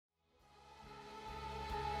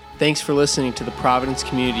Thanks for listening to the Providence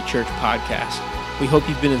Community Church podcast. We hope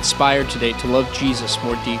you've been inspired today to love Jesus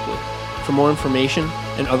more deeply. For more information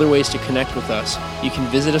and other ways to connect with us, you can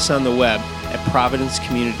visit us on the web at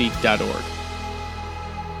providencecommunity.org.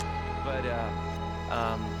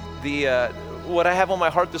 What I have on my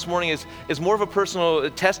heart this morning is more of a personal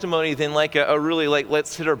testimony than like a really like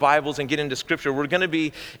let's hit our Bibles and get into Scripture. We're going to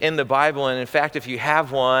be in the Bible, and in fact, if you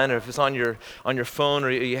have one, or if it's on your phone,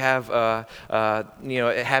 or you have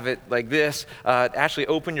have it like this, actually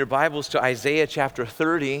open your Bibles to Isaiah chapter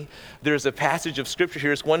 30. There's a passage of Scripture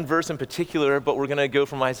here. It's one verse in particular, but we're going to go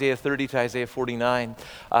from Isaiah 30 to Isaiah 49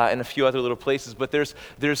 and a few other little places. But there's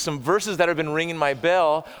some verses that have been ringing my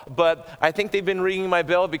bell, but I think they've been ringing my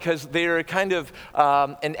bell because they're kind of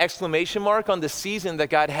an exclamation mark on the season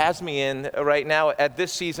that God has me in right now at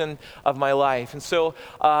this season of my life. And so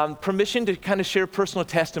permission to kind of share personal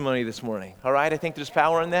testimony this morning, all right? I think there's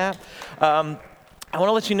power in that. I want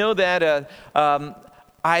to let you know that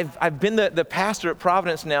I've been the pastor at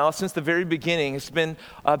Providence now since the very beginning. It's been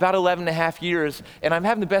about 11 and a half years, and I'm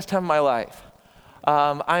having the best time of my life.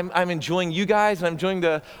 I'm enjoying you guys, and I'm enjoying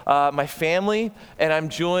my family, and I'm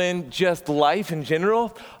enjoying just life in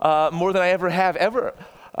general more than I ever have.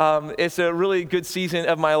 It's a really good season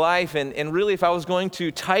of my life, and really if I was going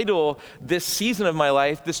to title this season of my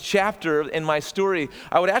life, this chapter in my story,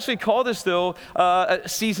 I would actually call this, though, a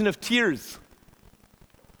season of tears.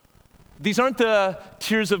 These aren't the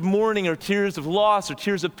tears of mourning or tears of loss or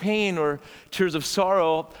tears of pain or tears of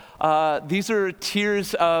sorrow. These are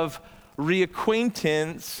tears of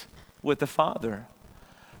reacquaintance with the Father.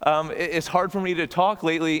 It's hard for me to talk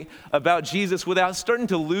lately about Jesus without starting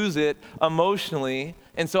to lose it emotionally,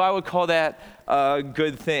 and so I would call that a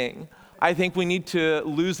good thing. I think we need to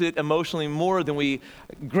lose it emotionally more than we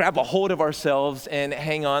grab a hold of ourselves and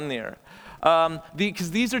hang on there.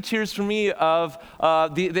 Because these are tears for me of,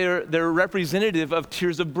 they're representative of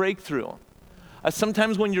tears of breakthrough.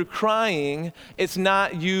 Sometimes when you're crying, it's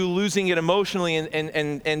not you losing it emotionally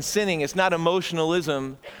and sinning. It's not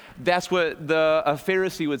emotionalism. That's what the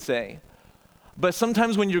Pharisee would say. But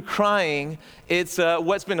sometimes when you're crying, it's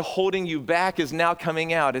what's been holding you back is now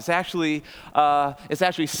coming out. It's actually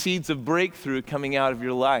seeds of breakthrough coming out of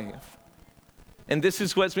your life. And this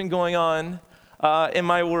is what's been going on in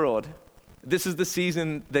my world. This is the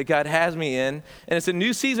season that God has me in, and it's a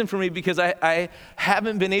new season for me because I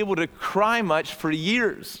haven't been able to cry much for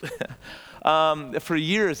years. For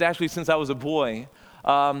years, actually, since I was a boy.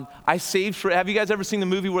 I saved for, have you guys ever seen the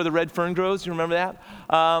movie Where the Red Fern Grows? You remember that?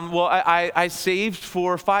 I saved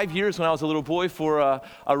for 5 years when I was a little boy for a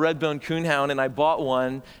red-boned coonhound, and I bought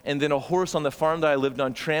one, and then a horse on the farm that I lived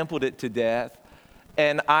on trampled it to death.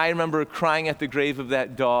 And I remember crying at the grave of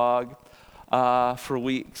that dog for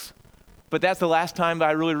weeks. But that's the last time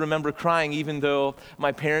I really remember crying, even though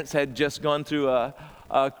my parents had just gone through a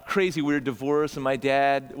crazy weird divorce, and my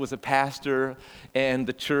dad was a pastor, and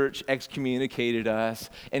the church excommunicated us.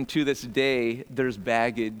 And to this day, there's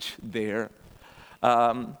baggage there.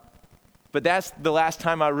 But that's the last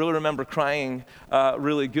time I really remember crying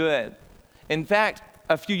really good. In fact,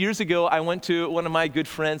 a few years ago, I went to one of my good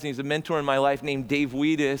friends, and he's a mentor in my life, named Dave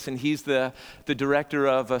Weedis, and he's the director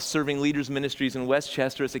of Serving Leaders Ministries in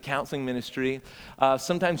Westchester. It's a counseling ministry.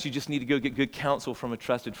 Sometimes you just need to go get good counsel from a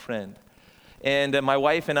trusted friend. And my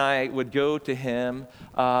wife and I would go to him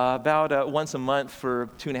about once a month for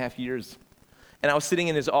 2.5 years. And I was sitting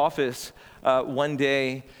in his office one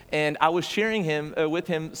day, and I was sharing with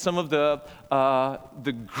him some of the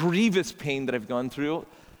grievous pain that I've gone through,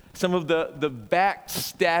 some of the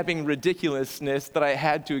backstabbing ridiculousness that I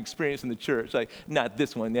had to experience in the church. Like, not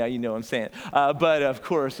this one, yeah, you know what I'm saying. But of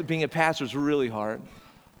course, being a pastor is really hard.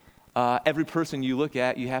 Every person you look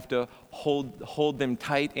at, you have to hold them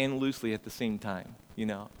tight and loosely at the same time, you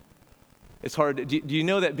know. It's hard. Do you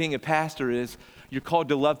know that being a pastor is you're called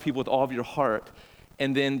to love people with all of your heart,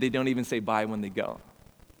 and then they don't even say bye when they go.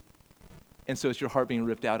 And so it's your heart being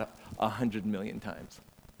ripped out 100 million times.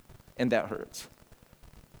 And that hurts.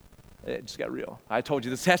 It just got real. I told you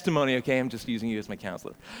this testimony, okay? I'm just using you as my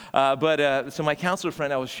counselor. So my counselor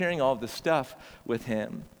friend, I was sharing all of this stuff with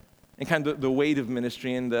him and kind of the weight of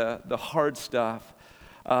ministry and the hard stuff.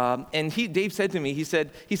 And Dave said to me, he said,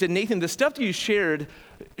 Nathan, the stuff that you shared,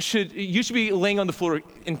 you should be laying on the floor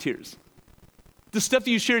in tears. The stuff that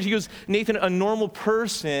you shared, he goes, Nathan, a normal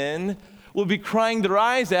person will be crying their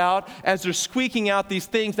eyes out as they're squeaking out these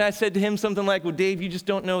things. And I said to him something like, well, Dave, you just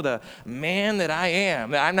don't know the man that I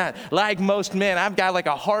am. I'm not like most men. I've got like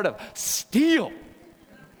a heart of steel. And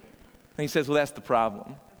he says, well, that's the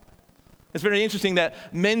problem. It's very interesting that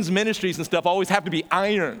men's ministries and stuff always have to be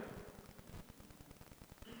iron.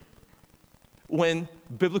 when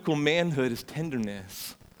biblical manhood is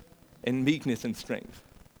tenderness and meekness and strength.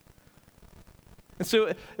 And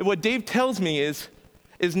so what Dave tells me is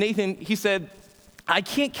Nathan, he said, I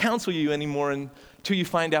can't counsel you anymore until you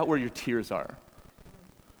find out where your tears are.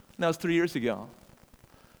 And that was 3 years ago.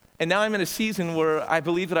 And now I'm in a season where I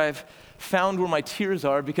believe that I've found where my tears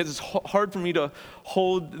are because it's hard for me to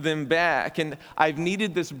hold them back. And I've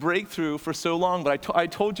needed this breakthrough for so long, but I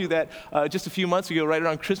told you that just a few months ago, right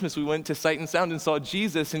around Christmas, we went to Sight and Sound and saw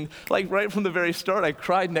Jesus. And like right from the very start, I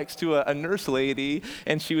cried next to a nurse lady,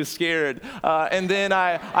 and she was scared. And then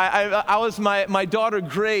I was my daughter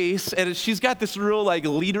Grace, and she's got this real like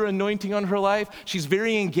leader anointing on her life. She's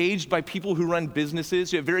very engaged by people who run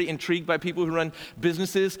businesses. She's very intrigued by people who run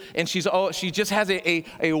businesses, and she just has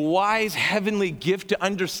a wise heavenly gift to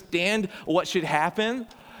understand what should happen.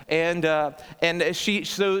 And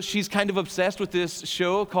she's kind of obsessed with this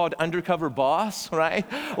show called Undercover Boss, right?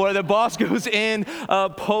 Where the boss goes in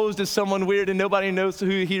posed as someone weird and nobody knows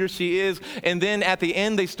who he or she is. And then at the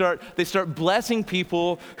end, they start blessing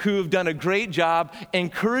people who have done a great job,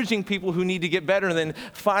 encouraging people who need to get better, and then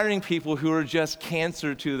firing people who are just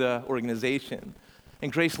cancer to the organization.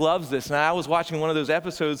 And Grace loves this. And I was watching one of those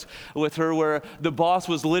episodes with her where the boss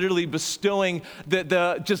was literally bestowing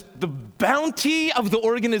the bounty of the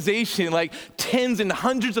organization, like tens and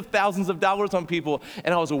hundreds of thousands of dollars on people.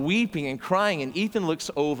 And I was weeping and crying. And Ethan looks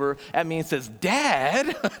over at me and says,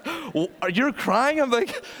 Dad, are you crying? I'm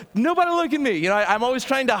like, nobody look at me. You know, I'm always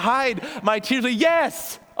trying to hide my tears. Like,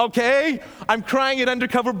 yes. Okay, I'm crying at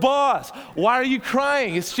Undercover Boss. Why are you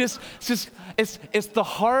crying? It's the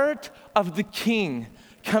heart of the King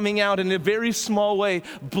coming out in a very small way,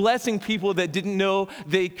 blessing people that didn't know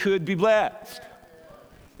they could be blessed.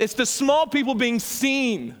 It's the small people being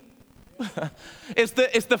seen. It's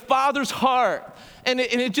the Father's heart. And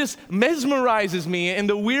it just mesmerizes me in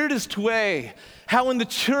the weirdest way, how in the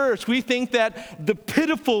church we think that the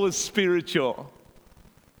pitiful is spiritual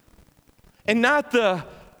and not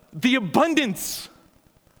the abundance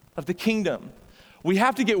of the kingdom. We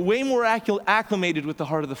have to get way more acclimated with the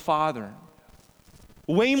heart of the Father.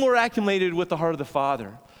 Way more acclimated with the heart of the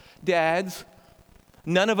Father. Dads,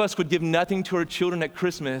 none of us would give nothing to our children at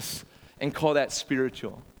Christmas and call that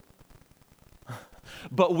spiritual.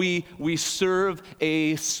 But we serve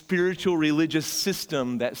a spiritual religious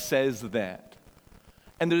system that says that.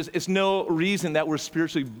 And it's no reason that we're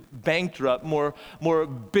spiritually bankrupt, more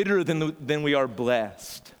bitter than we are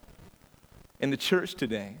blessed in the church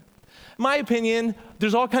today. In my opinion,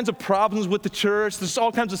 there's all kinds of problems with the church. There's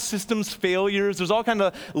all kinds of systems failures. There's all kinds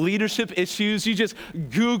of leadership issues. You just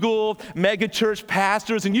Google mega church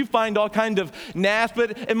pastors and you find all kinds of nasty.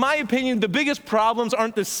 But in my opinion, the biggest problems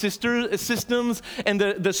aren't the systems and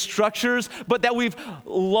the structures, but that we've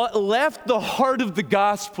left the heart of the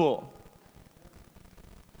gospel.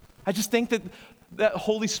 I just think that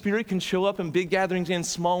Holy Spirit can show up in big gatherings and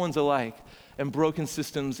small ones alike, and broken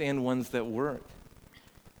systems and ones that work.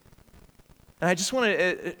 And I just want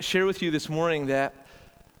to share with you this morning that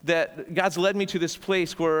God's led me to this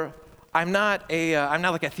place where I'm not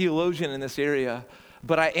like a theologian in this area,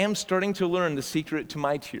 but I am starting to learn the secret to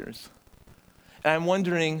my tears. And I'm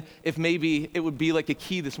wondering if maybe it would be like a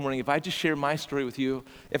key this morning if I just share my story with you,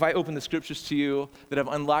 if I open the scriptures to you, that I've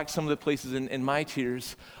unlocked some of the places in my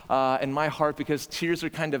tears, in my heart, because tears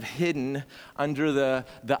are kind of hidden under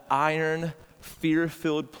the iron,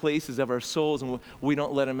 fear-filled places of our souls, and we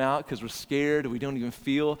don't let them out because we're scared, we don't even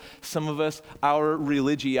feel. Some of us, our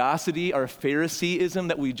religiosity, our Phariseeism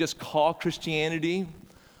that we just call Christianity,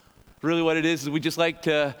 really what it is we just like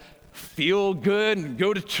to feel good and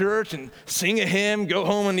go to church and sing a hymn, go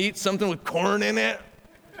home and eat something with corn in it.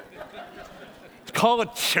 Call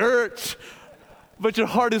it church, but your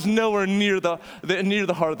heart is nowhere near the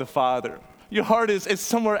heart of the Father. Your heart is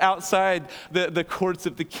somewhere outside the courts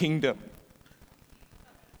of the kingdom.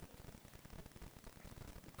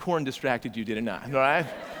 Corn distracted you, did it not? All right?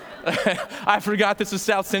 I forgot this is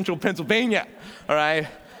South Central Pennsylvania, all right,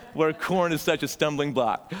 where corn is such a stumbling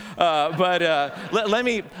block. But let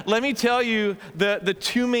me tell you the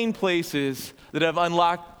two main places that have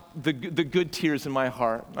unlocked the good tears in my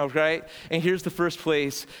heart, okay? And here's the first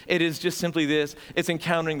place. It is just simply this. It's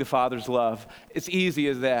encountering the Father's love. It's easy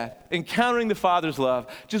as that. Encountering the Father's love.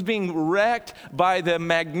 Just being wrecked by the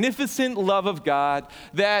magnificent love of God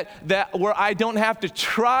that where I don't have to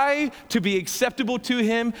try to be acceptable to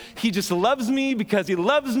Him. He just loves me because He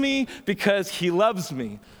loves me because He loves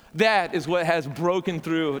me. That is what has broken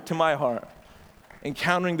through to my heart.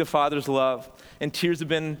 encountering the Father's love, and tears have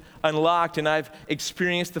been unlocked, and I've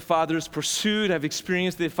experienced the Father's pursuit. I've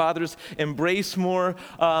experienced the Father's embrace more.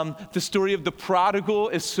 The story of the prodigal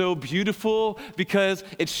is so beautiful because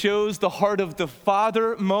it shows the heart of the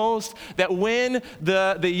Father most, that when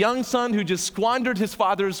the young son who just squandered his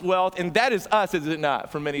father's wealth, and that is us, is it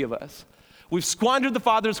not, for many of us? We've squandered the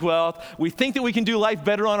Father's wealth. We think that we can do life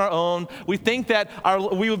better on our own. We think that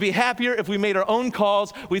we would be happier if we made our own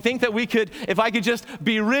calls. We think that if I could just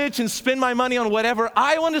be rich and spend my money on whatever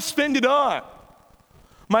I want to spend it on,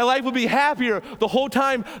 my life would be happier. The whole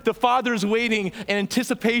time the Father's waiting in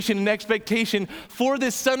anticipation and expectation for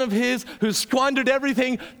this son of his who squandered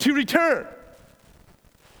everything to return.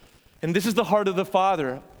 And this is the heart of the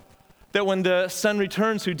Father. That when the son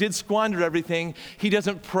returns who did squander everything, he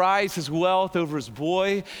doesn't prize his wealth over his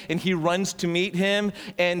boy, and he runs to meet him,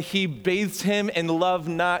 and he bathes him in love,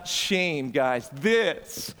 not shame, guys.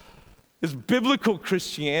 This is biblical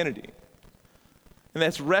Christianity. And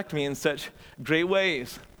that's wrecked me in such great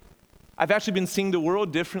ways. I've actually been seeing the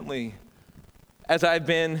world differently as I've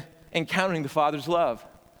been encountering the Father's love.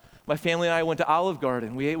 My family and I went to Olive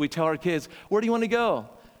Garden. We tell our kids, where do you want to go?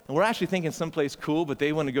 And we're actually thinking someplace cool, but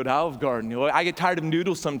they want to go to Olive Garden. You know, I get tired of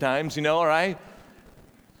noodles sometimes, all right?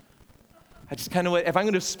 I just kind of, if I'm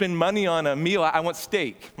going to spend money on a meal, I want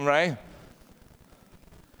steak, right?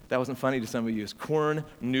 That wasn't funny to some of you. It's corn,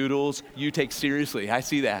 noodles, you take seriously. I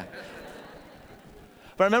see that.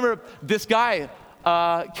 But I remember this guy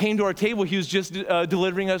came to our table. He was just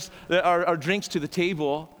delivering us our drinks to the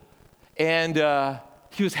table, and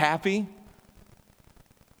he was happy.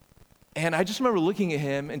 And I just remember looking at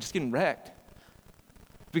him and just getting wrecked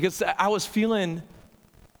because I was feeling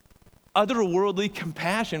otherworldly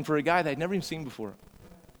compassion for a guy that I'd never even seen before.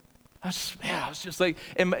 I was just like,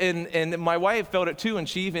 and my wife felt it too, and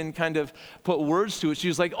she even kind of put words to it. She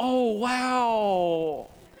was like, oh, wow.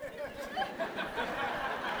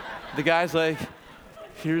 The guy's like,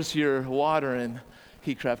 here's your water, and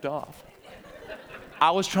he crept off.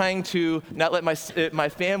 I was trying to not let my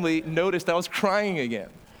family notice that I was crying again.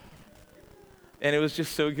 And it was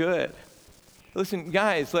just so good. Listen,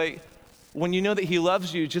 guys, when you know that he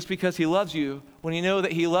loves you just because he loves you, when you know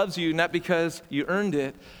that he loves you not because you earned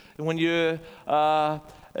it, and when you know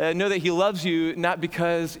that he loves you not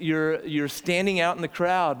because you're standing out in the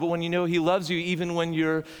crowd, but when you know he loves you even when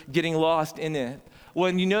you're getting lost in it,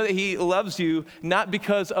 when you know that he loves you not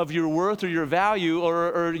because of your worth or your value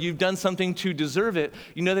or you've done something to deserve it,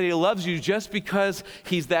 you know that he loves you just because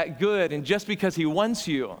he's that good and just because he wants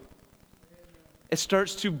you. It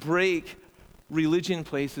starts to break religion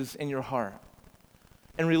places in your heart.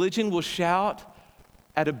 And religion will shout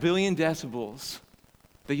at 1 billion decibels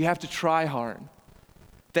that you have to try hard,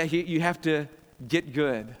 that you have to get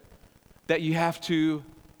good, that you have to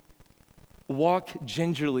walk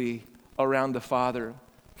gingerly around the Father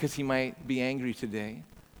because he might be angry today.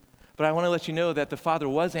 But I want to let you know that the Father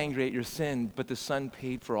was angry at your sin, but the Son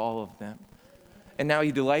paid for all of them. And now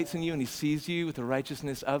he delights in you and he sees you with the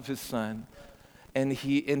righteousness of his Son. And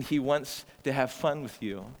he wants to have fun with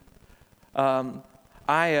you.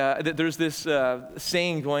 There's this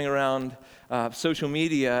saying going around social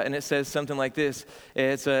media, and it says something like this.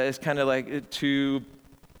 It's kind of like two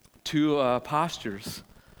postures.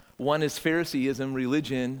 One is Phariseeism,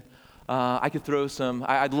 religion.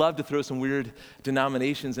 I'd love to throw some weird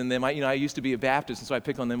denominations in them. I used to be a Baptist, and so I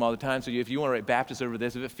pick on them all the time. So if you want to write Baptist over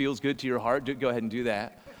this, if it feels good to your heart, go ahead and do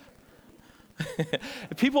that.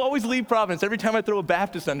 People always leave Providence. Every time I throw a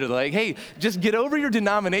Baptist under, they're like, hey, just get over your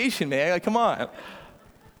denomination, man. Like, come on.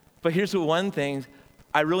 But here's the one thing.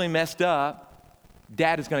 I really messed up.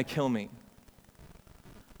 Dad is going to kill me.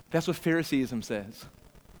 That's what Phariseeism says.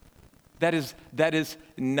 That is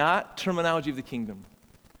not terminology of the kingdom.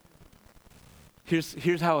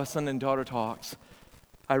 Here's how a son and daughter talks.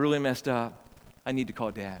 I really messed up. I need to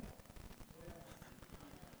call Dad.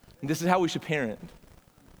 And this is how we should parent.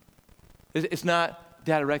 It's not,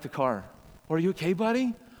 Dad, I wrecked the car. Or, are you okay, buddy?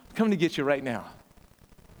 I'm coming to get you right now.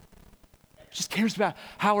 Just cares about,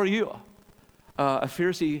 how are you? A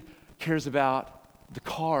Pharisee cares about the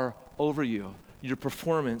car over you, your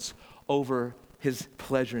performance over his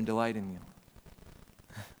pleasure and delight in you.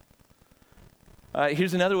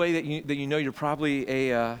 Here's another way that you know you're probably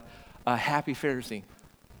a happy Pharisee.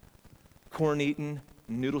 Corn eating,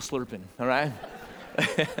 noodle slurping, all right?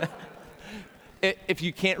 If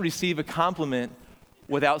you can't receive a compliment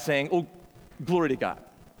without saying, oh, glory to God.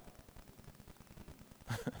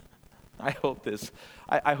 I hope this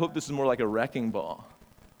is more like a wrecking ball.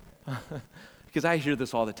 Because I hear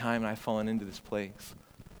this all the time and I've fallen into this place.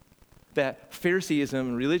 that Phariseeism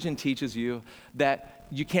and religion teaches you that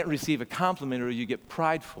you can't receive a compliment or you get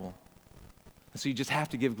prideful. And so you just have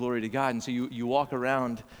to give glory to God. And so you walk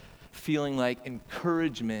around feeling like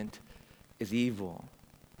encouragement is evil.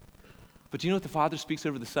 But do you know what the Father speaks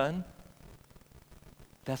over the Son?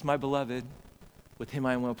 That's my beloved. With him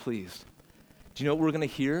I am well pleased. Do you know what we're going to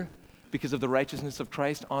hear because of the righteousness of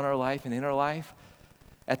Christ on our life and in our life?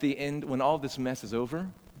 At the end, when all this mess is over,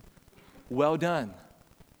 well done.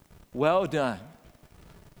 Well done.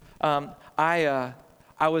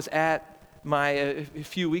 I was at a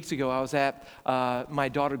few weeks ago, I was at my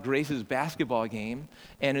daughter Grace's basketball game,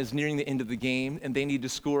 and it was nearing the end of the game, and they need to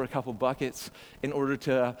score a couple buckets in order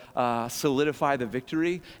to solidify the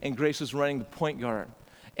victory, and Grace was running the point guard.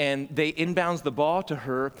 And they inbounds the ball to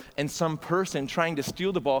her, and some person trying to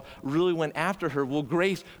steal the ball really went after her. Well,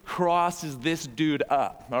 Grace crosses this dude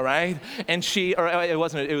up, all right? And it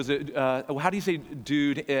was how do you say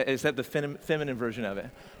dude? Is that the feminine version of it,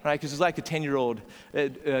 right? Because it's like a 10-year-old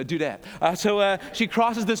dudette. So she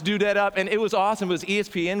crosses this dudette up, and it was awesome. It was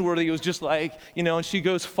ESPN worthy. It was just like, and she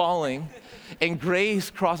goes falling, and Grace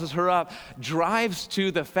crosses her up, drives to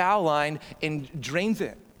the foul line, and drains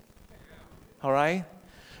it, all right?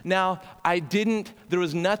 Now, there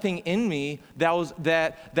was nothing in me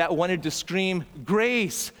that wanted to scream,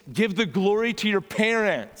 Grace, give the glory to your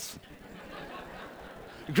parents.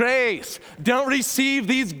 Grace, don't receive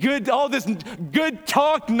all this good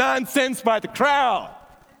talk nonsense by the crowd.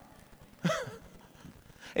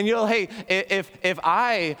 And hey, if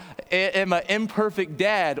I am an imperfect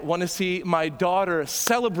dad, want to see my daughter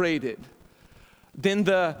celebrated, then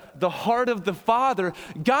the heart of the Father,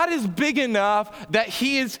 God is big enough that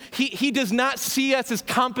he does not see us as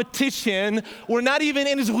competition. We're not even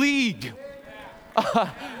in his league.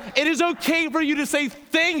 It is okay for you to say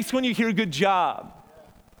thanks when you hear good job.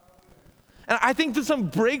 And I think that some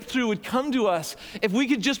breakthrough would come to us if we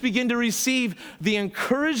could just begin to receive the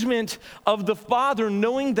encouragement of the Father,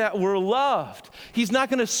 knowing that we're loved. He's not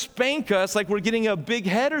going to spank us like we're getting a big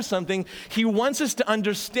head or something. He wants us to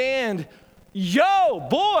understand, yo,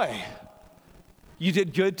 boy, you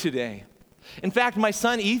did good today. In fact, my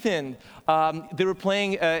son Ethan, they were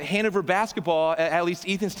playing Hanover basketball. At least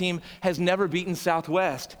Ethan's team has never beaten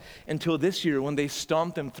Southwest until this year when they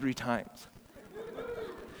stomped them 3 times.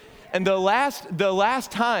 And the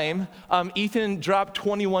last time, Ethan dropped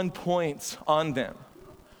 21 points on them.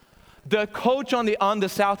 The coach on the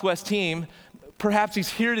Southwest team, perhaps he's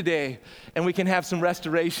here today, and we can have some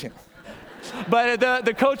restoration. But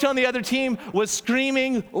the coach on the other team was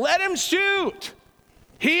screaming, let him shoot.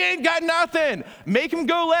 He ain't got nothing. Make him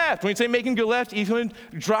go left. When you say make him go left, Ethan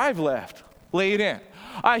drive left. Lay it in.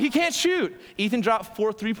 He can't shoot. Ethan dropped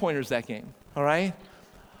 4 3-pointers that game, all right?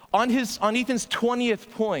 On Ethan's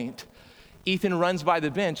 20th point, Ethan runs by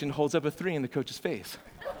the bench and holds up a 3 in the coach's face.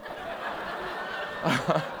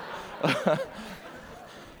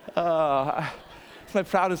 It's my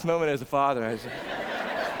proudest moment as a father.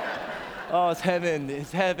 Oh, it's heaven,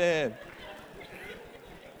 it's heaven.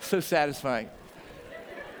 So satisfying.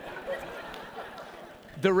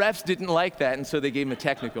 The refs didn't like that, and so they gave him a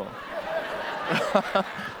technical.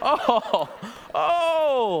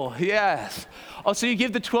 Oh, yes. Oh, so you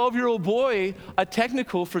give the 12-year-old boy a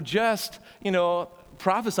technical for just,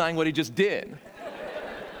 prophesying what he just did.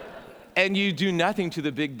 And you do nothing to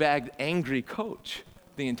the big-bagged, angry coach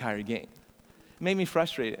the entire game. It made me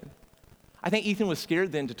frustrated. I think Ethan was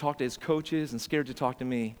scared then to talk to his coaches and scared to talk to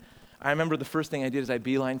me. I remember the first thing I did is I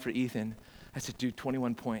beelined for Ethan. I said, dude,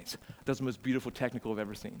 21 points. That's the most beautiful technical I've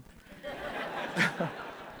ever seen.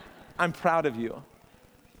 I'm proud of you.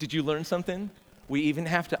 Did you learn something? We even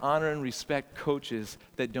have to honor and respect coaches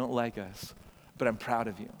that don't like us. But I'm proud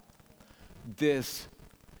of you. This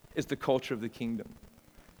is the culture of the kingdom.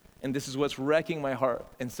 And this is what's wrecking my heart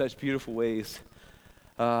in such beautiful ways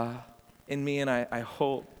in me, and I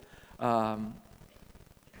hope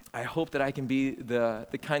that I can be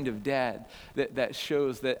the kind of dad that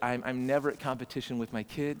shows that I'm never at competition with my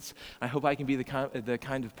kids. I hope I can be the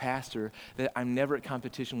kind of pastor that I'm never at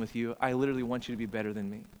competition with you. I literally want you to be better than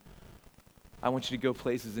me. I want you to go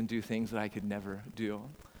places and do things that I could never do.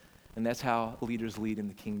 And that's how leaders lead in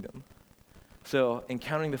the kingdom. So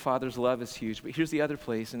encountering the Father's love is huge. But here's the other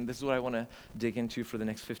place, and this is what I want to dig into for the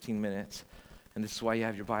next 15 minutes. And this is why you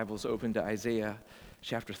have your Bibles open to Isaiah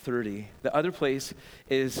chapter 30. The other place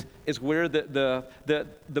is where the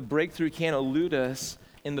breakthrough can elude us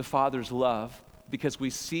in the Father's love, because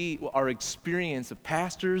we see our experience of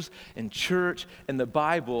pastors and church and the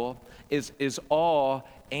Bible is all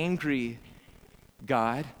angry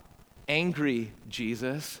God, angry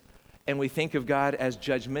Jesus, and we think of God as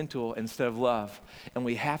judgmental instead of love. And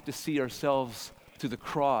we have to see ourselves through the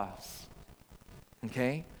cross,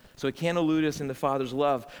 okay? So it can elude us in the Father's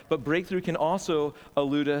love, but breakthrough can also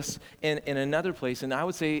elude us in another place. And I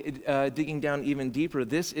would say, digging down even deeper,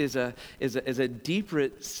 this is a deeper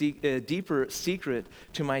secret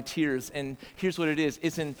to my tears. And here's what it is: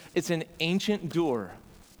 it's an ancient door,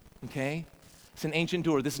 okay? It's an ancient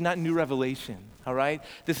door. This is not new revelation, all right?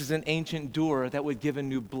 This is an ancient door that would give a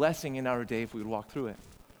new blessing in our day if we would walk through it.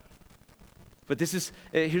 But this is,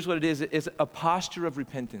 here's what it is: it's a posture of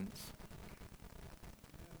repentance.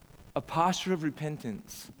 A posture of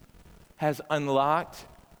repentance has unlocked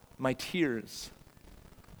my tears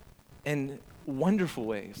in wonderful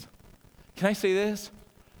ways. Can I say this?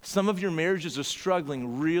 Some of your marriages are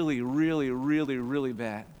struggling really, really, really, really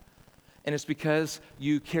bad. And it's because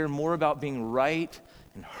you care more about being right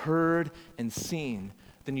and heard and seen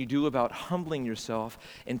than you do about humbling yourself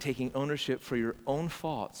and taking ownership for your own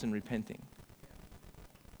faults and repenting.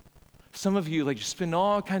 Some of you, you spend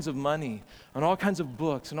all kinds of money on all kinds of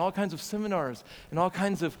books and all kinds of seminars and all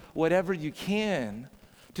kinds of whatever you can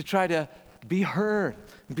to try to be heard,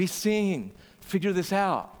 be seen, figure this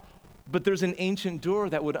out. But there's an ancient door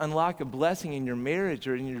that would unlock a blessing in your marriage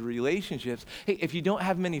or in your relationships. Hey, if you don't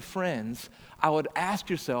have many friends, I would ask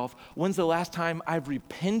yourself, when's the last time I've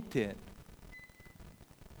repented?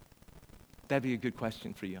 That'd be a good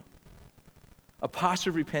question for you. A posture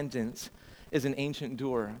of repentance is an ancient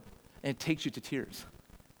door. And it takes you to tears.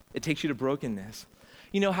 It takes you to brokenness.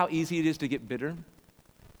 You know how easy it is to get bitter?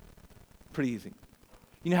 Pretty easy.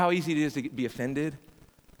 You know how easy it is to be offended?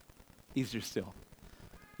 Easier still.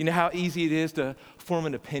 You know how easy it is to form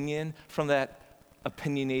an opinion from that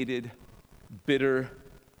opinionated, bitter,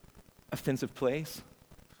 offensive place?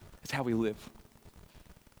 It's how we live.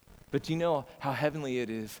 But do you know how heavenly it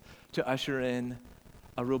is to usher in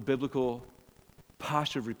a real biblical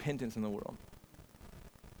posture of repentance in the world?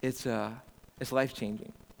 It's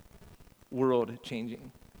life-changing,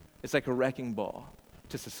 world-changing. It's like a wrecking ball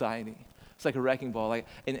to society. It's like a wrecking ball. And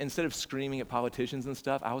instead of screaming at politicians and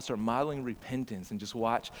stuff, I would start modeling repentance and just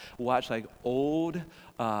watch old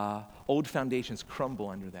foundations crumble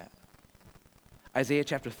under that. Isaiah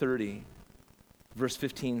chapter 30, verse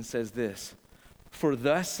 15 says this: "For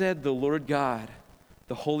thus said the Lord God,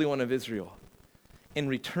 the Holy One of Israel, in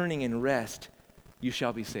returning and rest you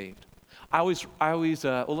shall be saved."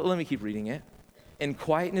 Let me keep reading it. "In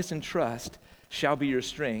quietness and trust shall be your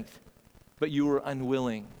strength, but you were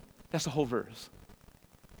unwilling." That's the whole verse.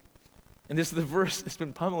 And this is the verse that's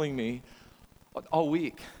been pummeling me all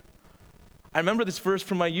week. I remember this verse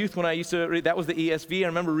from my youth when I used to read, that was the ESV. I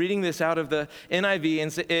remember reading this out of the NIV,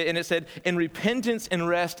 and it said, "In repentance and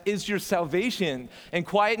rest is your salvation, and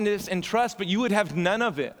quietness and trust, but you would have none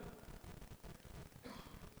of it."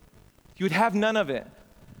 You would have none of it.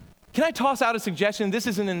 Can I toss out a suggestion? This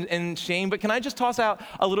isn't in shame, but can I just toss out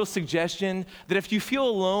a little suggestion that if you feel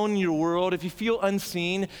alone in your world, if you feel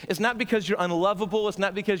unseen, it's not because you're unlovable, it's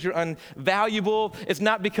not because you're unvaluable, it's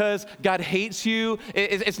not because God hates you,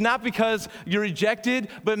 it's not because you're rejected,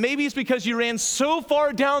 but maybe it's because you ran so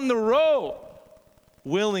far down the road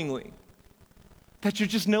willingly that you're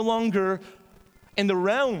just no longer in the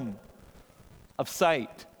realm of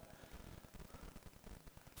sight.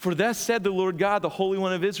 "For thus said the Lord God, the Holy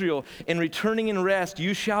One of Israel, in returning and rest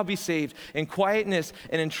you shall be saved. In quietness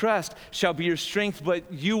and in trust shall be your strength,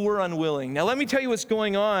 but you were unwilling." Now let me tell you what's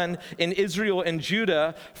going on in Israel and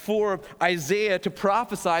Judah for Isaiah to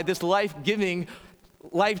prophesy this life-giving,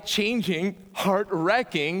 life-changing,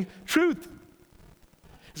 heart-wrecking truth.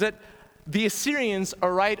 Is that the Assyrians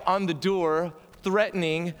are right on the door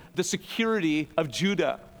threatening the security of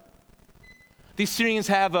Judah. The Assyrians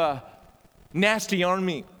have a nasty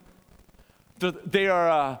army. They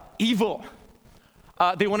are evil.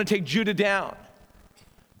 They want to take Judah down.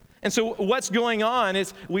 And so what's going on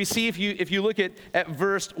is we see, if you look at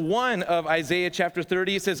verse 1 of Isaiah chapter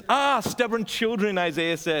 30, it says, stubborn children,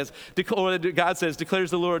 Isaiah says, God says,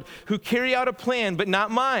 declares the Lord, "who carry out a plan, but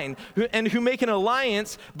not mine, and who make an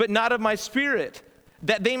alliance, but not of my spirit,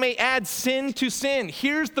 that they may add sin to sin."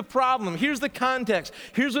 Here's the problem. Here's the context.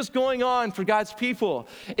 Here's what's going on for God's people,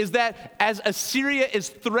 is that as Assyria is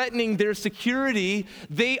threatening their security,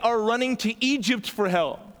 they are running to Egypt for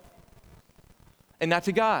help, and not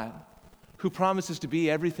to God, who promises to be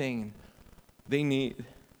everything they need.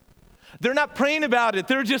 They're not praying about it.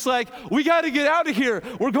 They're just like, we got to get out of here.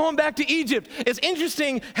 We're going back to Egypt. It's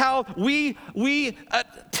interesting how we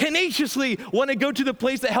tenaciously want to go to the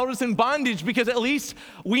place that held us in bondage because at least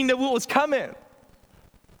we know what was coming.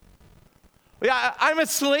 Yeah, I'm a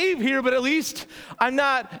slave here, but at least I'm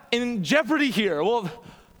not in jeopardy here. Well,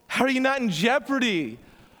 How are you not in jeopardy?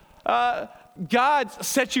 God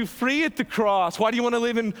set you free at the cross. Why do you want to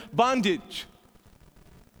live in bondage?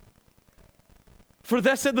 For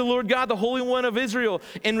thus said the Lord God, the Holy One of Israel,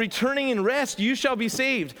 in returning in rest you shall be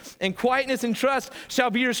saved, and quietness and trust shall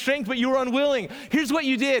be your strength, but you were unwilling. Here's what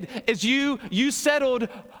you did, is you settled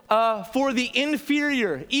for the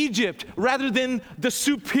inferior, Egypt, rather than the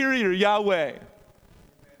superior, Yahweh.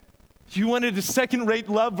 You wanted a second-rate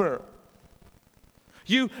lover.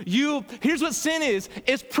 Here's what sin is.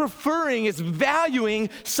 It's preferring, it's valuing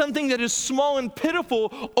something that is small and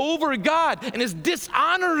pitiful over God, and it's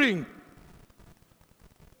dishonoring.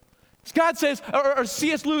 God says, or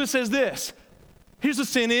C.S. Lewis says this. Here's what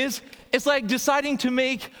sin is. It's like deciding to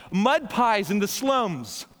make mud pies in the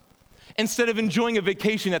slums instead of enjoying a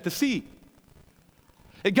vacation at the sea.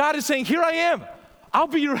 And God is saying, here I am. I'll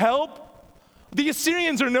be your help. The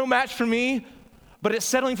Assyrians are no match for me, but it's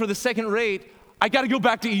settling for the second rate. I got to go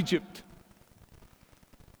back to Egypt.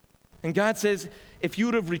 And God says, if you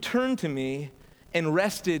would have returned to me and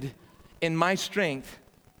rested in my strength,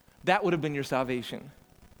 that would have been your salvation.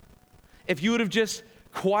 If you would have just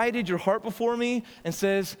quieted your heart before me and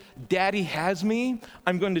says, Daddy has me,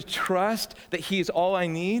 I'm going to trust that he is all I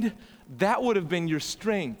need, that would have been your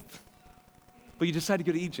strength. But you decided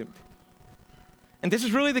to go to Egypt. And this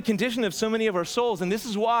is really the condition of so many of our souls, and this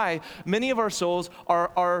is why many of our souls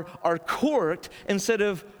are corked instead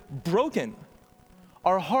of broken,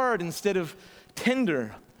 are hard instead of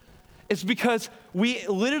tender. It's because we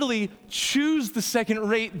literally choose the second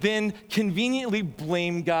rate, then conveniently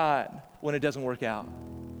blame God when it doesn't work out.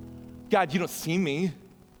 God, you don't see me.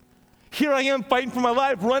 Here I am fighting for my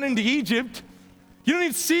life, running to Egypt. You don't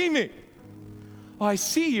even see me. Well, I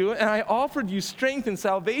see you, and I offered you strength and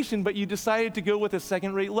salvation, but you decided to go with a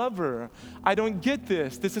second-rate lover. I don't get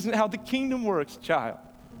this. This isn't how the kingdom works, child.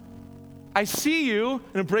 I see you,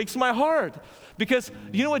 and it breaks my heart. Because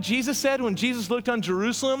you know what Jesus said when Jesus looked on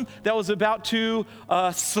Jerusalem that was about to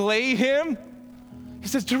slay him? He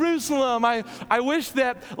says, Jerusalem, I wish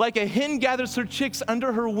that like a hen gathers her chicks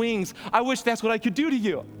under her wings, I wish that's what I could do to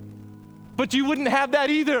you. But you wouldn't have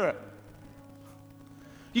that either.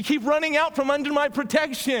 You keep running out from under my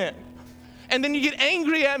protection. And then you get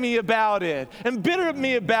angry at me about it, and bitter at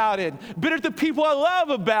me about it, bitter at the people I love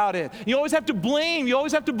about it. You always have to blame,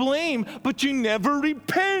 but you never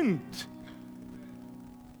repent.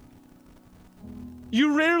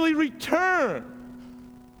 You rarely return.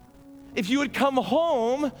 If you would come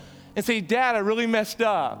home and say, Dad, I really messed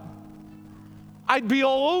up, I'd be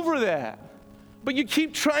all over that. But you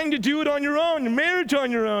keep trying to do it on your own, your marriage on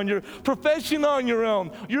your own, your profession on your own,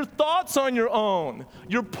 your thoughts on your own,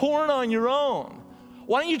 your porn on your own.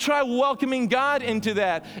 Why don't you try welcoming God into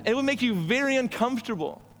that? It will make you very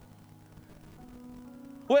uncomfortable.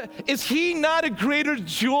 What, is he not a greater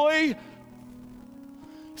joy?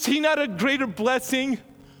 Is he not a greater blessing?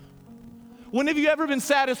 When have you ever been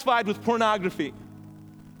satisfied with pornography?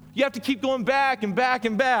 You have to keep going back and back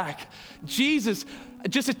and back. Jesus,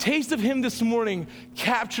 just a taste of him this morning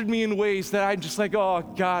captured me in ways that I'm just like, oh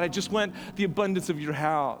God, I just want the abundance of your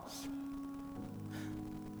house.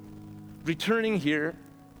 Returning here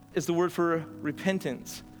is the word for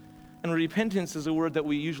repentance. And repentance is a word that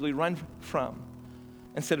we usually run from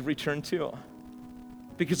instead of return to.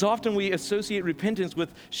 Because often we associate repentance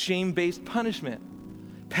with shame-based punishment.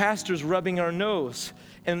 Pastors rubbing our nose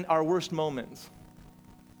in our worst moments.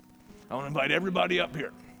 I want to invite everybody up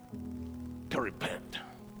here to repent.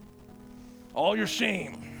 All your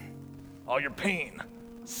shame, all your pain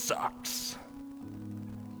sucks.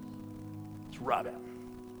 Let's rub it.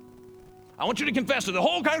 I want you to confess to the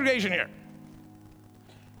whole congregation here.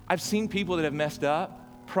 I've seen people that have messed up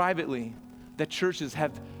privately that churches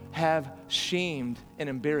have shamed and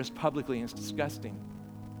embarrassed publicly, and it's disgusting.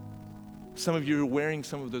 Some of you are wearing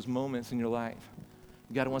some of those moments in your life.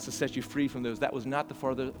 God wants to set you free from those. That was not the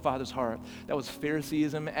Father's heart. That was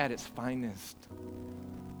Phariseeism at its finest.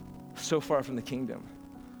 So far from the kingdom.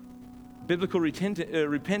 Biblical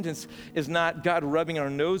repentance is not God rubbing our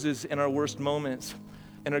noses in our worst moments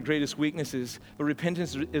and our greatest weaknesses, but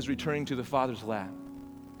repentance is returning to the Father's lap.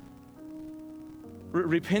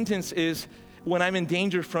 Repentance is when I'm in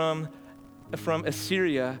danger from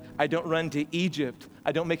Assyria, I don't run to Egypt.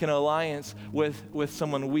 I don't make an alliance with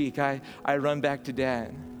someone weak. I run back to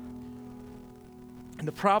Dad. And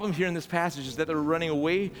the problem here in this passage is that they're running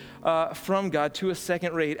away from God to a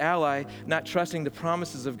second-rate ally, not trusting the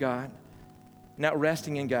promises of God. not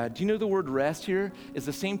resting in God. Do you know the word rest here is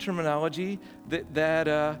the same terminology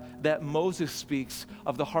that Moses speaks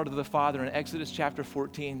of the heart of the Father in Exodus chapter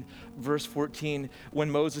 14, verse 14, when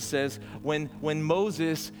Moses says, when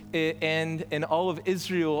Moses and all of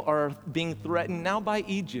Israel are being threatened now by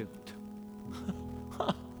Egypt.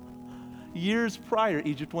 Years prior,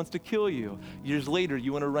 Egypt wants to kill you. Years later,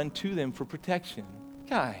 you want to run to them for protection.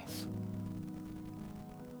 Guys.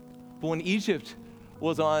 But when Egypt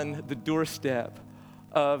was on the doorstep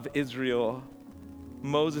of Israel,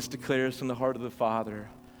 Moses declares from the heart of the Father,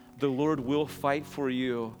 the Lord will fight for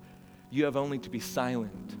you. You have only to be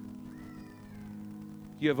silent.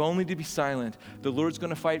 You have only to be silent. The Lord's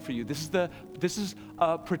going to fight for you. This is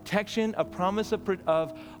a protection, a promise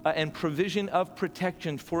and provision of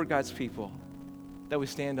protection for God's people that we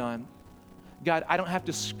stand on. God, I don't have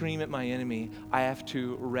to scream at my enemy. I have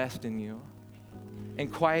to rest in you.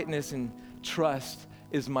 And quietness and trust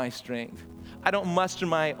is my strength. I don't muster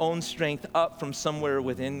my own strength up from somewhere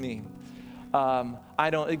within me.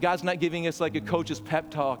 God's not giving us like a coach's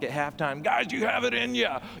pep talk at halftime. Guys, you have it in you.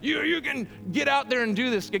 You can get out there and do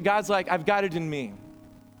this. God's like, I've got it in me.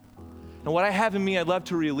 And what I have in me, I'd love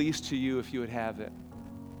to release to you if you would have it.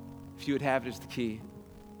 If you would have it is the key.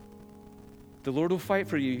 The Lord will fight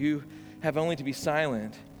for you. You have only to be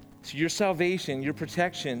silent. So your salvation, your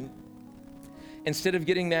protection, instead of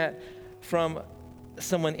getting that from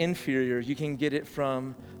someone inferior, you can get it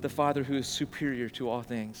from the Father who is superior to all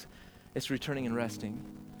things. It's returning and resting.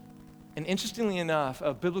 And interestingly enough,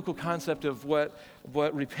 a biblical concept of what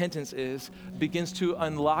repentance is begins to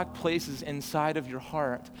unlock places inside of your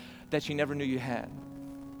heart that you never knew you had.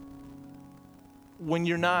 When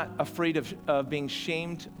you're not afraid of being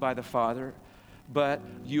shamed by the Father, but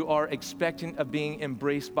you are expectant of being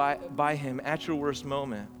embraced by Him at your worst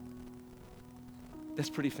moment, that's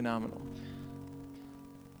pretty phenomenal.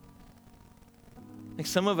 Like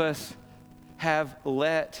some of us have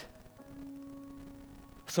let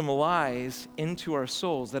some lies into our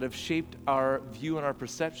souls that have shaped our view and our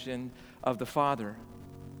perception of the Father.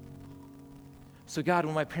 So God,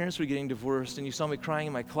 when my parents were getting divorced and you saw me crying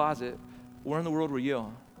in my closet, where in the world were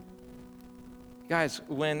you? Guys,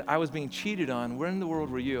 when I was being cheated on, where in the world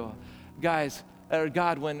were you? Guys, or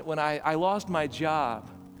God, when I lost my job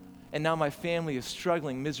and now my family is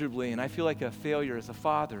struggling miserably and I feel like a failure as a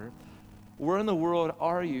father, where in the world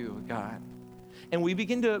are you, God? And we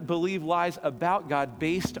begin to believe lies about God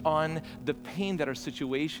based on the pain that our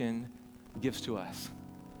situation gives to us.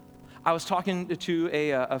 I was talking to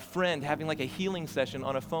a friend having like a healing session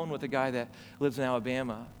on a phone with a guy that lives in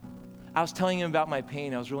Alabama. I was telling him about my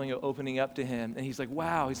pain. I was really opening up to him. And he's like,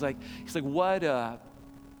 wow. He's like, what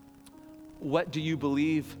do you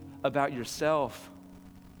believe about yourself?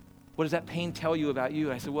 What does that pain tell you about you?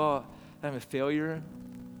 And I said, well, that I'm a failure,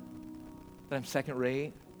 that I'm second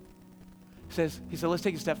rate. He said, let's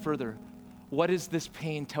take it a step further. What does this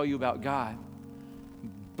pain tell you about God?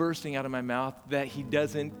 Bursting out of my mouth that He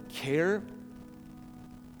doesn't care. And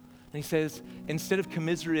he says, instead of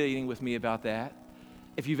commiserating with me about that,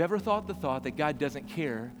 if you've ever thought the thought that God doesn't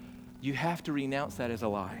care, you have to renounce that as a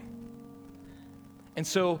lie. And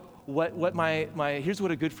so here's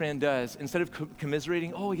what a good friend does. Instead of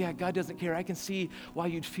commiserating, oh yeah, God doesn't care. I can see why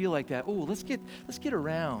you'd feel like that. Oh, let's get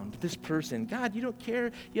around this person. God, you don't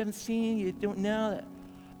care. You haven't seen. You don't know.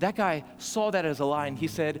 That guy saw that as a lie, and he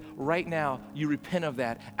said, right now, you repent of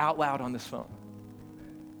that out loud on this phone.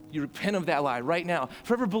 You repent of that lie right now.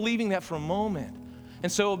 Forever believing that for a moment.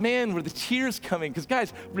 And so, man, were the tears coming? Because,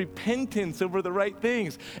 guys, repentance over the right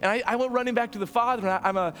things. And I went running back to the Father, and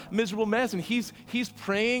I'm a miserable mess, and he's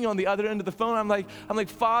praying on the other end of the phone. I'm like,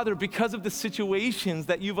 Father, because of the situations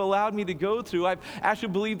that you've allowed me to go through, I've actually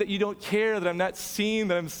believed that you don't care, that I'm not seen,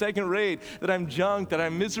 that I'm second rate, that I'm junk, that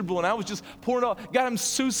I'm miserable. And I was just pouring out, God, I'm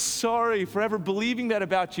so sorry for ever believing that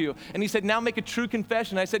about you. And he said, now make a true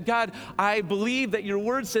confession. I said, God, I believe that your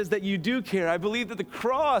word says that you do care. I believe that the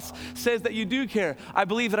cross says that you do care. I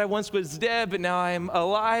believe that I once was dead, but now I am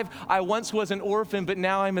alive. I once was an orphan, but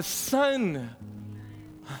now I'm a son.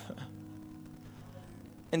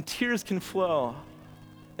 And tears can flow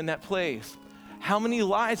in that place. How many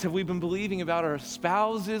lies have we been believing about our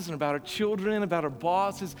spouses and about our children, about our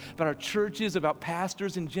bosses, about our churches, about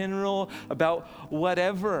pastors in general, about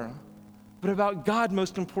whatever, but about God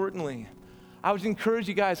most importantly? I would encourage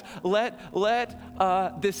you guys, let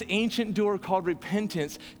this ancient door called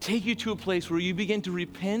repentance take you to a place where you begin to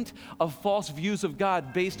repent of false views of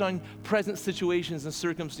God based on present situations and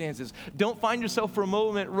circumstances. Don't find yourself for a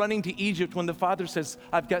moment running to Egypt when the Father says,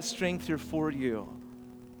 I've got strength here for you.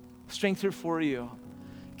 Strength here for you.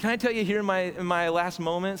 Can I tell you here in my last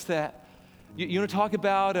moments that You want to talk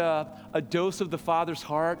about a dose of the Father's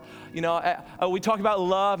heart? We talk about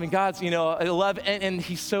love and God's, love, and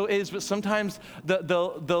He so is, but sometimes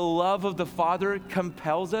the love of the Father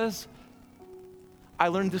compels us. I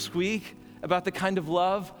learned this week about the kind of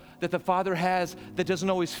love that the Father has that doesn't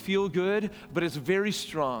always feel good, but it's very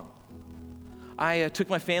strong. I took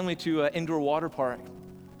my family to an indoor water park.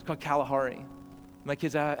 It's called Kalahari. My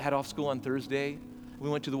kids had off school on Thursday. We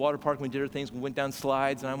went to the water park, and we did our things. We went down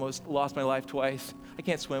slides, and I almost lost my life twice. I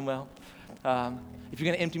can't swim well. If you're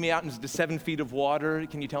going to empty me out into 7 feet of water,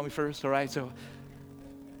 can you tell me first? All right, so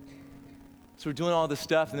we're doing all this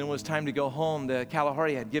stuff, and then when it was time to go home, the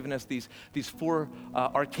Kalahari had given us these 4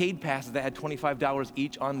 arcade passes that had $25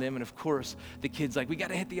 each on them, and of course, the kids like, we got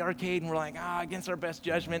to hit the arcade, and we're like, against our best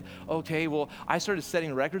judgment. Okay, well, I started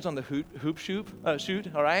setting records on the hoop shoot,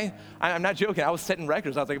 all right? I'm not joking. I was setting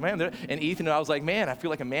records. I was like, man, and Ethan, I was like, man, I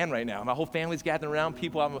feel like a man right now. My whole family's gathering around,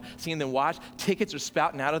 people, I'm seeing them watch. Tickets are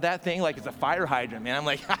spouting out of that thing like it's a fire hydrant, man. I'm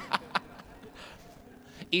like,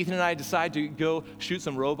 Ethan and I decided to go shoot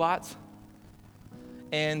some robots.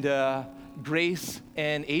 And Grace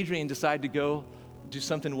and Adrian decided to go do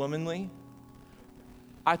something womanly.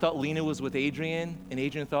 I thought Lena was with Adrian, and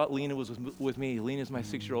Adrian thought Lena was with me. Lena's my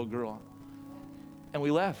 6-year-old girl. And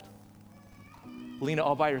we left. Lena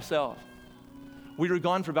all by herself. We were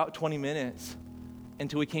gone for about 20 minutes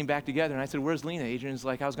until we came back together. And I said, where's Lena? Adrian's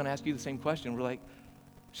like, I was going to ask you the same question. We're like,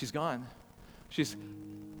 she's gone.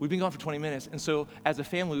 We've been gone for 20 minutes. And so as a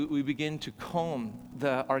family, we begin to comb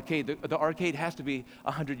the arcade. The arcade has to be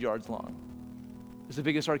 100 yards long. It's the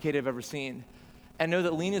biggest arcade I've ever seen. And know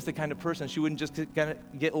that Lena's the kind of person, she wouldn't just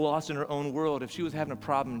get lost in her own world. If she was having a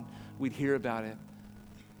problem, we'd hear about it.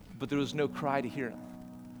 But there was no cry to hear.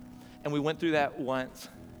 And we went through that once,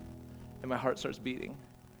 and my heart starts beating.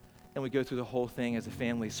 And we go through the whole thing as a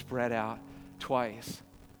family, spread out twice.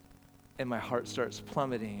 And my heart starts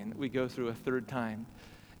plummeting. And we go through a third time.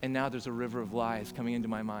 And now there's a river of lies coming into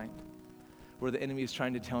my mind where the enemy is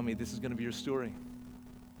trying to tell me this is going to be your story.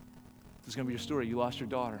 This is going to be your story. You lost your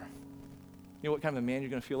daughter. You know what kind of a man you're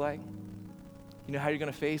going to feel like? You know how you're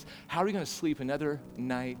going to face? How are you going to sleep another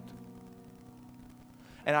night?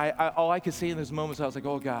 And all I could say in those moments, I was like,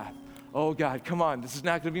 oh God, come on. This is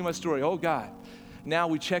not going to be my story. Oh God. Now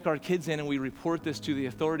we check our kids in and we report this to the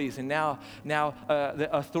authorities, and now the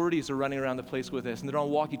authorities are running around the place with us, and they're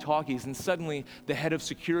on walkie-talkies, and suddenly the head of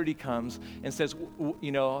security comes and says,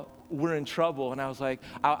 we're in trouble. And I was like,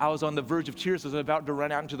 I was on the verge of tears. I was about to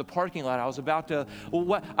run out into the parking lot. I was about to,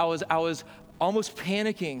 I was almost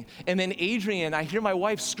panicking. And then Adrian, I hear my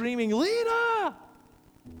wife screaming, Lena!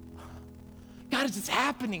 God, is this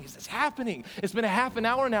happening? Is this happening? It's been a half an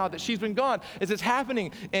hour now that she's been gone. Is this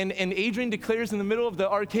happening? And Adrian declares in the middle of the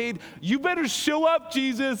arcade, you better show up,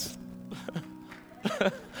 Jesus.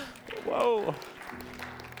 Whoa.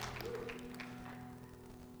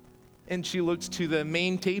 And she looks to the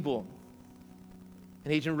main table.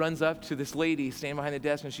 And Adrian runs up to this lady standing behind the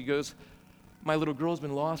desk, and she goes, my little girl's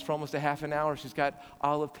been lost for almost a half an hour. She's got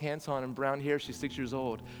olive pants on and brown hair. She's 6 years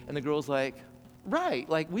old. And the girl's like, right,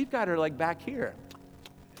 like we've got her like back here.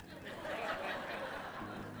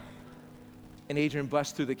 And Adrian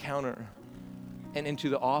busts through the counter and into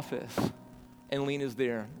the office, and Lena's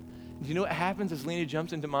there. Do you know what happens as Lena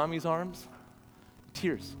jumps into mommy's arms?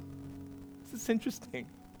 Tears. This is interesting.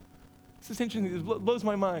 It blows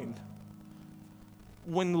my mind.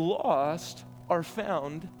 When lost are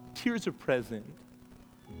found, tears are present.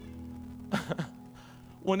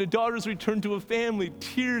 When a daughter is returned to a family,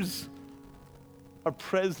 tears are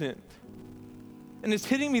present. And it's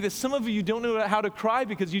hitting me that some of you don't know how to cry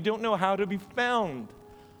because you don't know how to be found.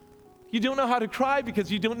 You don't know how to cry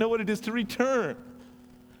because you don't know what it is to return.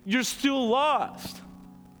 You're still lost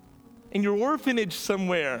in your orphanage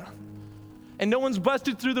somewhere, and no one's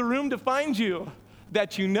busted through the room to find you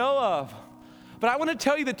that you know of. But I want to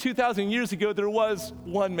tell you that 2,000 years ago, there was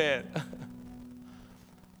one man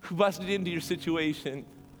who busted into your situation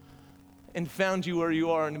and found you where you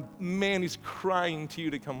are, and man, he's crying to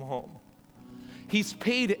you to come home. He's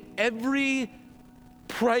paid every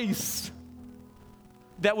price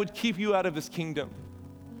that would keep you out of his kingdom.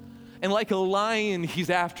 And like a lion, he's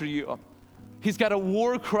after you. He's got a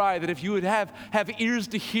war cry that if you would have ears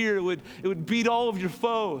to hear, it would beat all of your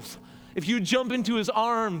foes. If you jump into his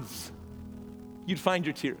arms, you'd find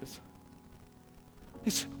your tears.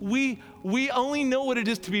 We only know what it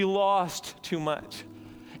is to be lost too much.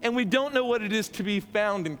 And we don't know what it is to be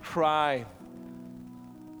found and cry.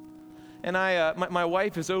 And my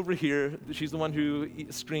wife is over here. She's the one who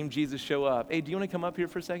screamed, Jesus, show up. Hey, do you want to come up here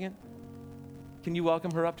for a second? Can you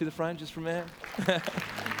welcome her up to the front just for a minute?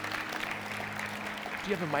 Do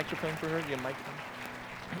you have a microphone for her? Do you have a microphone?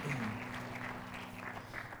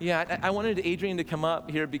 Yeah, I wanted Adrian to come up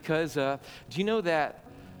here because do you know that?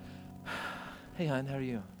 Hey, hon, how are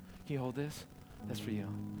you? Can you hold this? That's for you.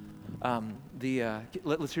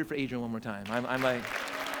 Let's hear it for Adrian one more time. I'm like,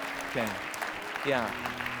 okay, yeah.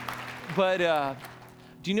 But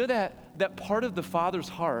do you know that part of the Father's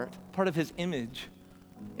heart, part of His image,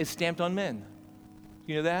 is stamped on men?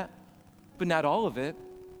 You know that? But not all of it.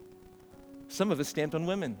 Some of it's stamped on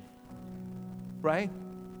women, right?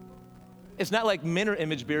 It's not like men are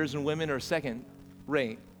image bearers and women are second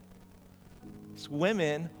rate.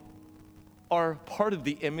 Women are part of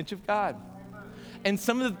the image of God. And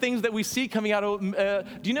some of the things that we see coming out of,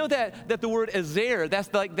 do you know that the word ezer,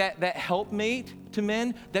 that's like that helpmate to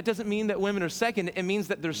men, that doesn't mean that women are second. It means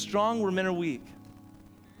that they're strong where men are weak.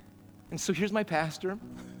 And so here's my pastor.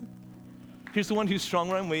 Here's the one who's strong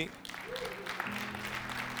where I'm weak.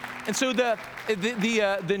 And so the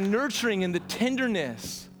nurturing and the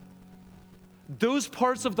tenderness, those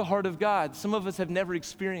parts of the heart of God, some of us have never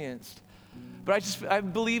experienced. But I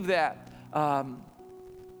believe that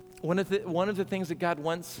one of the things that God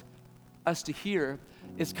wants us to hear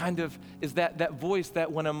is that voice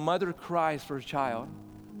that when a mother cries for a child,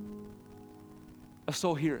 a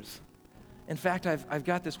soul hears. In fact, I've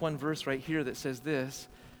got this one verse right here that says this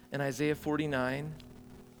in Isaiah 49,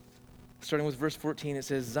 starting with verse 14. It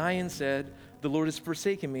says, Zion said, the Lord has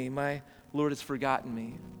forsaken me, my Lord has forgotten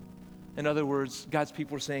me. In other words, God's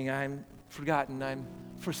people are saying, I'm forgotten, I'm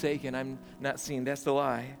forsaken, I'm not seen. That's the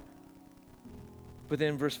lie. But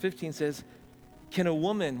then verse 15 says, can a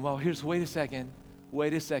woman, wait a second,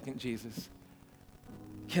 Jesus.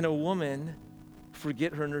 Can a woman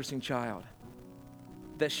forget her nursing child,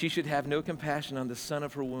 that she should have no compassion on the son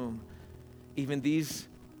of her womb? Even these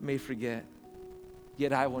may forget,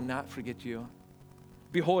 yet I will not forget you.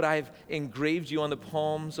 Behold, I have engraved you on the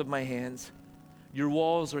palms of my hands. Your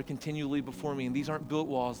walls are continually before me. And these aren't built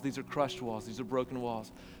walls. These are crushed walls. These are broken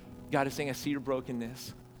walls. God is saying, I see your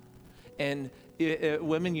brokenness. And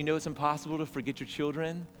women, you know it's impossible to forget your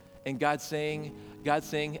children. And God's saying,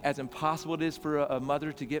 as impossible it is for a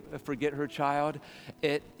mother to forget her child,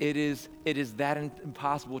 it is that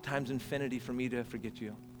impossible times infinity for me to forget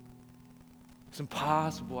you. It's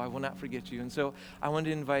impossible. I will not forget you. And so I wanted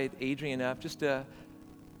to invite Adrian up just to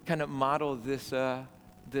kind of model this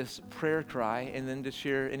prayer cry, and then to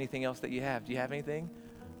share anything else that you have. Do you have anything?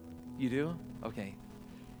 You do? Okay.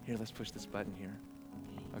 Here, let's push this button here.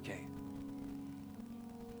 Okay.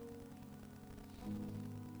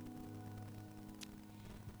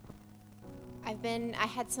 I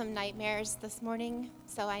had some nightmares this morning,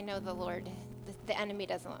 so I know the enemy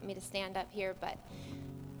doesn't want me to stand up here, but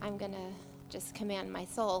I'm going to just command my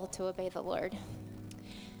soul to obey the Lord.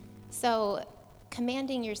 So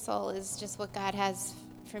commanding your soul is just what God has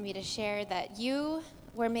for me to share, that you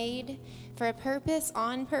were made for a purpose,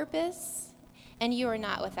 on purpose, and you are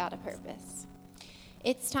not without a purpose.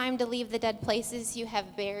 It's time to leave the dead places you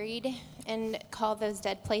have buried and call those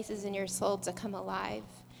dead places in your soul to come alive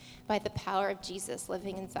by the power of Jesus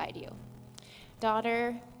living inside you.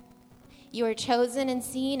 Daughter, you are chosen and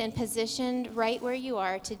seen and positioned right where you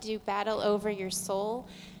are to do battle over your soul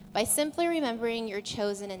by simply remembering you're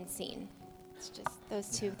chosen and seen. It's just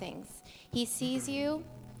those two things. He sees you,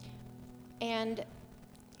 and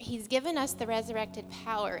He's given us the resurrected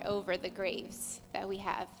power over the graves that we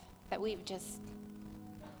have, that we've just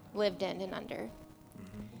lived in and under.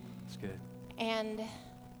 Mm-hmm. That's good. And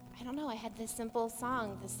I don't know, I had this simple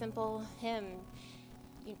song, this simple hymn,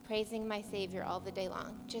 praising my Savior all the day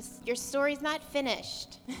long. Just, your story's not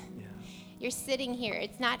finished. Yeah. You're sitting here.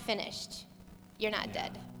 It's not finished. You're not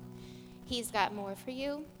dead. He's got more for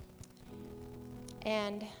you.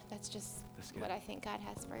 And that's what I think God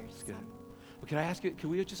has for us. That's good. Well, can I ask you,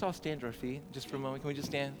 can we just all stand to our feet just for a moment? Can we just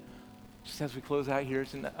stand just as we close out here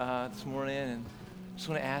this morning? And just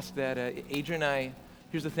want to ask that Adrian and I,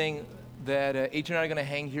 here's the thing, that Adrian and I are going to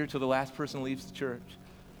hang here till the last person leaves the church.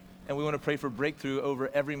 And we want to pray for breakthrough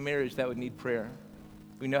over every marriage that would need prayer.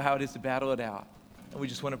 We know how it is to battle it out. And we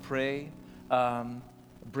just want to pray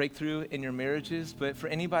breakthrough in your marriages, but for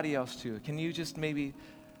anybody else too. Can you just maybe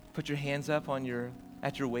put your hands up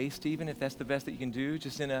at your waist even, if that's the best that you can do,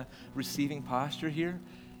 just in a receiving posture here.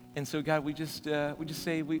 And so God, we just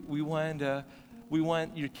say we want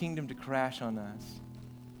your kingdom to crash on us.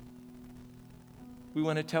 We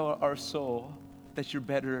want to tell our soul that you're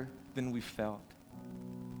better than we felt.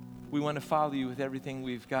 We want to follow you with everything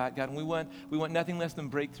we've got, God, and we want nothing less than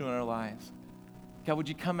breakthrough in our lives. God, would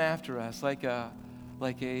you come after us like a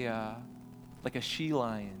she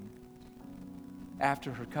lion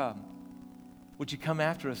after her cub? Would you come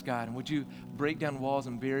after us, God? And would you break down walls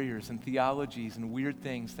and barriers and theologies and weird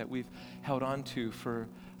things that we've held on to for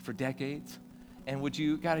decades? And would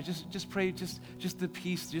you, God, I just pray just the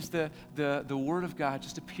peace, just the word of God,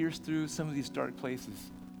 just to pierce through some of these dark places.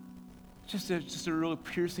 Just a real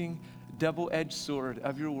piercing, double-edged sword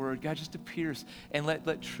of your word, God, just to pierce and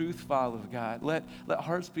let truth follow, God. Let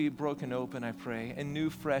hearts be broken open, I pray, in new,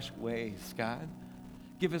 fresh ways, God.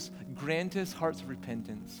 Grant us hearts of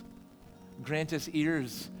repentance. Grant us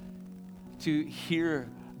ears to hear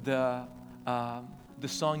the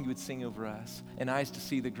song you would sing over us, and eyes to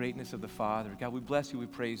see the greatness of the Father. God, we bless you, we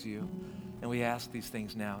praise you, and we ask these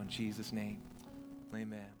things now in Jesus' name.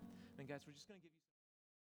 Amen. And guys, we're just going to give you